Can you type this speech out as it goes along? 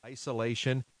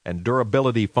isolation, and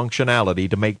durability functionality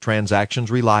to make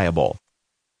transactions reliable.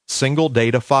 Single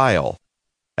data file.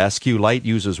 SQLite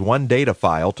uses one data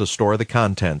file to store the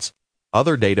contents.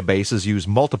 Other databases use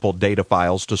multiple data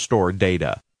files to store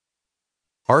data.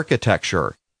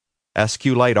 Architecture.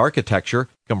 SQLite architecture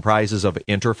comprises of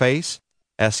interface,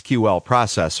 SQL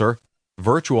processor,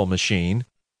 virtual machine,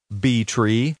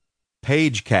 B-tree,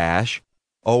 page cache,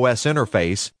 OS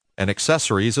interface, and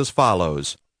accessories as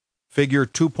follows. Figure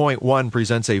 2.1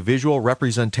 presents a visual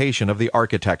representation of the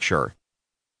architecture.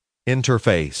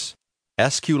 Interface.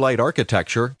 SQLite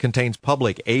architecture contains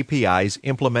public APIs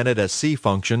implemented as C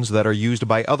functions that are used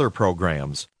by other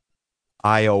programs.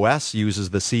 iOS uses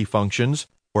the C functions,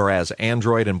 whereas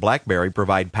Android and BlackBerry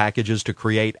provide packages to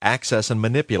create, access, and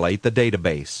manipulate the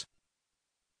database.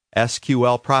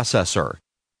 SQL processor.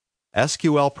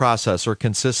 SQL processor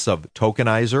consists of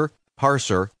tokenizer,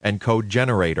 parser, and code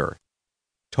generator.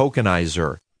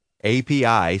 Tokenizer.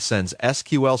 API sends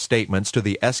SQL statements to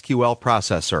the SQL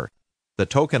processor. The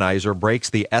tokenizer breaks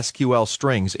the SQL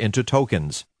strings into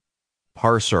tokens.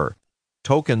 Parser.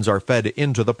 Tokens are fed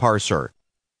into the parser.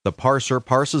 The parser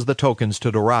parses the tokens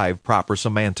to derive proper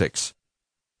semantics.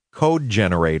 Code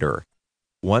generator.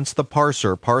 Once the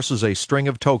parser parses a string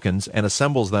of tokens and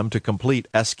assembles them to complete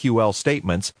SQL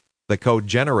statements, the code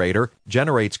generator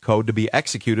generates code to be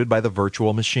executed by the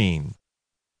virtual machine.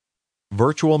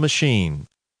 Virtual machine.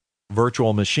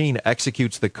 Virtual machine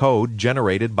executes the code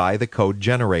generated by the code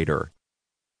generator.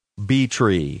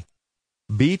 B-tree.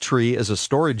 B-tree is a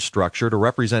storage structure to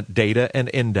represent data and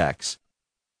index.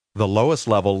 The lowest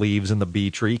level leaves in the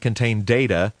B-tree contain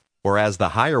data, whereas the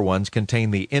higher ones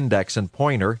contain the index and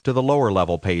pointer to the lower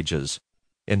level pages.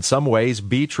 In some ways,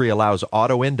 B-tree allows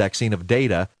auto-indexing of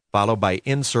data, followed by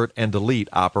insert and delete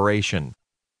operation.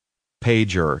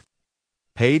 Pager.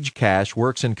 Page cache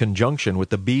works in conjunction with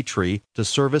the B-tree to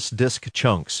service disk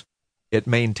chunks. It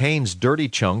maintains dirty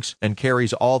chunks and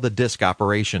carries all the disk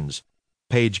operations.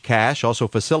 Page cache also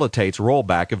facilitates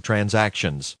rollback of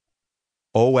transactions.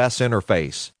 OS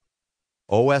interface.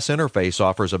 OS interface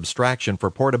offers abstraction for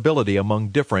portability among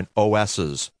different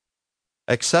OSs.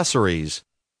 Accessories.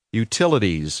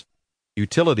 Utilities.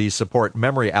 Utilities support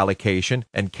memory allocation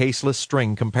and caseless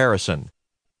string comparison.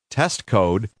 Test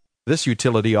code. This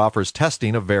utility offers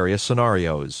testing of various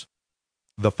scenarios.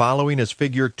 The following is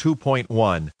Figure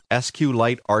 2.1,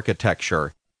 SQLite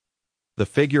architecture. The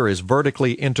figure is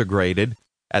vertically integrated.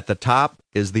 At the top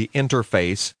is the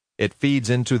interface. It feeds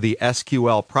into the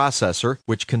SQL processor,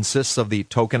 which consists of the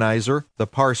tokenizer, the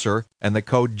parser, and the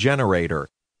code generator.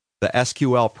 The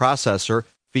SQL processor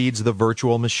feeds the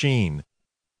virtual machine.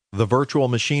 The virtual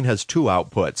machine has two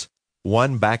outputs,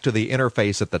 one back to the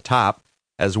interface at the top,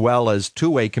 as well as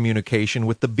two-way communication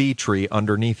with the B-tree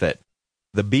underneath it.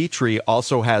 The B-tree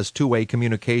also has two-way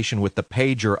communication with the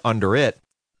pager under it,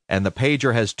 and the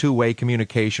pager has two-way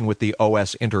communication with the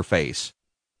OS interface.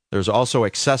 There's also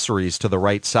accessories to the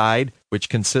right side, which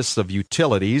consists of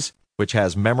utilities, which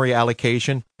has memory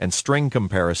allocation and string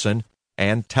comparison,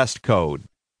 and test code.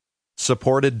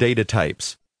 Supported data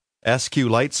types.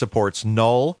 SQLite supports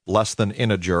null, less than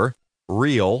integer,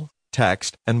 real,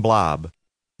 text, and blob.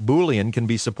 Boolean can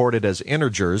be supported as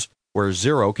integers, where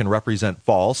 0 can represent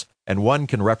false and 1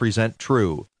 can represent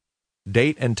true.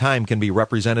 Date and time can be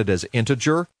represented as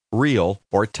integer, real,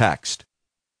 or text.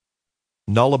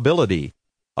 Nullability.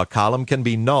 A column can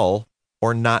be null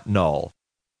or not null.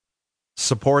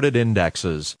 Supported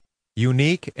indexes.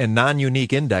 Unique and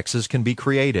non-unique indexes can be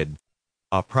created.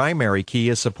 A primary key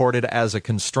is supported as a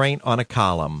constraint on a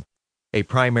column. A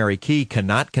primary key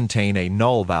cannot contain a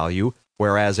null value,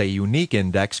 whereas a unique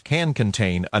index can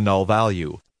contain a null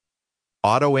value.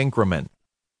 Auto-increment.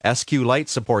 SQLite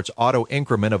supports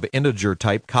auto-increment of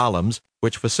integer-type columns,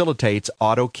 which facilitates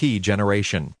auto-key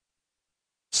generation.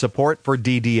 Support for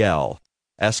DDL.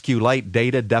 SQLite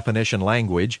Data Definition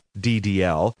Language,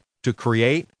 DDL, to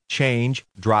create, change,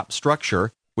 drop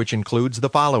structure, which includes the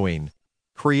following.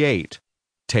 Create.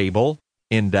 Table,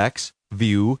 index,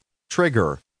 view,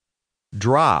 trigger.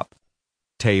 Drop.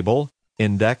 Table,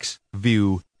 index,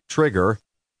 view, trigger.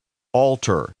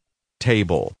 Alter.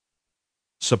 Table.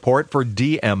 Support for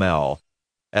DML.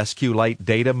 SQLite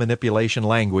Data Manipulation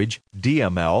Language,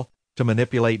 DML, to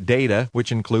manipulate data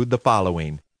which include the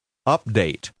following.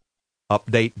 Update.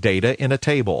 Update data in a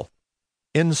table.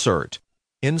 Insert.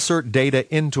 Insert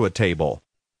data into a table.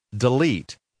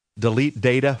 Delete. Delete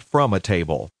data from a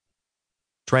table.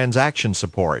 Transaction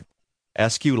support.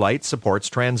 SQLite supports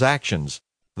transactions.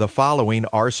 The following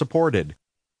are supported.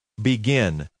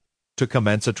 Begin. To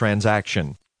commence a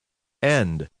transaction.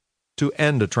 End. To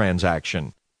end a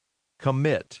transaction.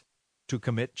 Commit. To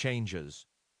commit changes.